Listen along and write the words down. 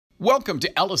Welcome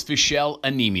to Ellis Fischel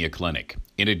Anemia Clinic.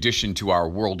 In addition to our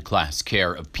world-class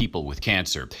care of people with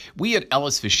cancer, we at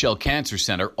Ellis Fischel Cancer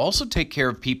Center also take care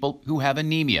of people who have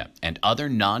anemia and other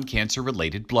non-cancer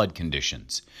related blood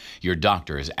conditions. Your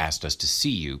doctor has asked us to see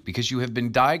you because you have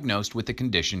been diagnosed with a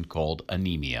condition called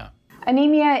anemia.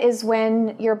 Anemia is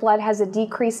when your blood has a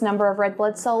decreased number of red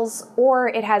blood cells or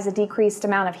it has a decreased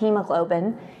amount of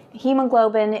hemoglobin.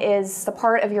 Hemoglobin is the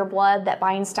part of your blood that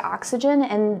binds to oxygen,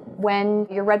 and when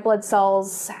your red blood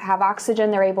cells have oxygen,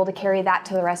 they're able to carry that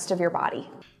to the rest of your body.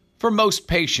 For most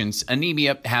patients,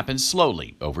 anemia happens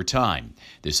slowly over time.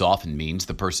 This often means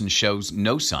the person shows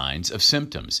no signs of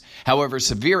symptoms. However,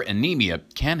 severe anemia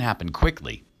can happen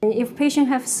quickly. If patient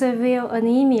have severe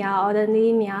anemia or the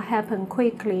anemia happen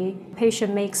quickly,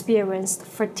 patient may experience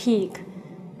fatigue,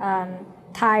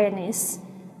 tiredness,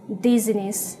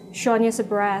 dizziness, shortness of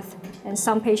breath, and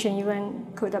some patients even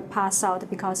could pass out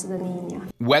because of the anemia.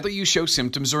 Whether you show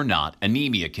symptoms or not,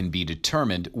 anemia can be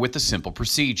determined with a simple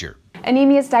procedure.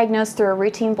 Anemia is diagnosed through a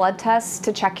routine blood test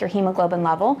to check your hemoglobin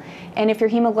level, and if your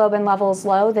hemoglobin level is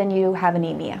low, then you have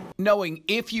anemia. Knowing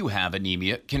if you have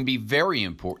anemia can be very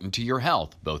important to your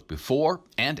health, both before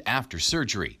and after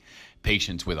surgery.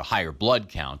 Patients with a higher blood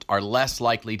count are less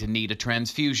likely to need a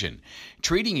transfusion.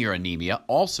 Treating your anemia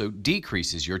also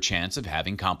decreases your chance of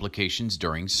having complications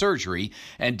during surgery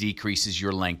and decreases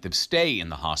your length of stay in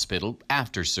the hospital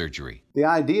after surgery. The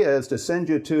idea is to send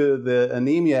you to the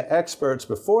anemia experts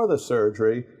before the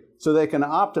surgery so they can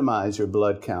optimize your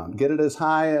blood count, get it as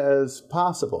high as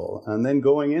possible, and then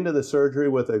going into the surgery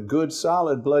with a good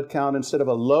solid blood count instead of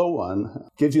a low one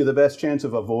gives you the best chance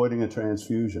of avoiding a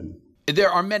transfusion.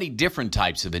 There are many different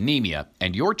types of anemia,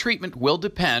 and your treatment will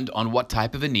depend on what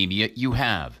type of anemia you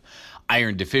have.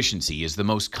 Iron deficiency is the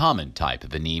most common type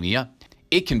of anemia.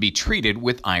 It can be treated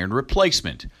with iron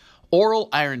replacement. Oral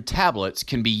iron tablets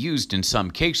can be used in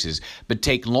some cases, but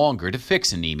take longer to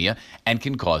fix anemia and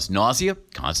can cause nausea,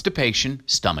 constipation,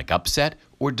 stomach upset,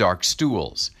 or dark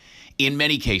stools. In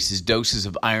many cases, doses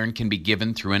of iron can be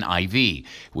given through an IV,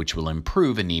 which will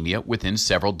improve anemia within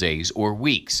several days or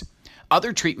weeks.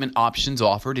 Other treatment options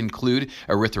offered include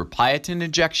erythropoietin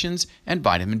injections and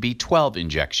vitamin B12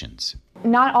 injections.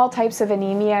 Not all types of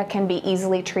anemia can be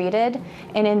easily treated,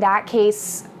 and in that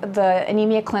case, the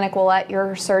anemia clinic will let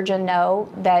your surgeon know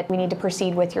that we need to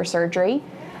proceed with your surgery.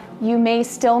 You may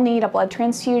still need a blood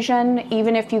transfusion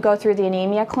even if you go through the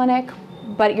anemia clinic,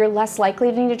 but you're less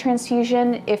likely to need a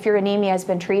transfusion if your anemia has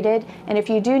been treated, and if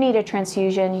you do need a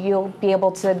transfusion, you'll be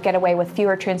able to get away with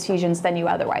fewer transfusions than you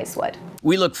otherwise would.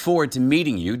 We look forward to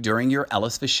meeting you during your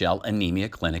Ellis Fischel Anemia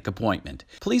Clinic appointment.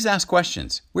 Please ask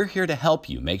questions. We're here to help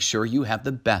you make sure you have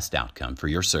the best outcome for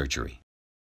your surgery.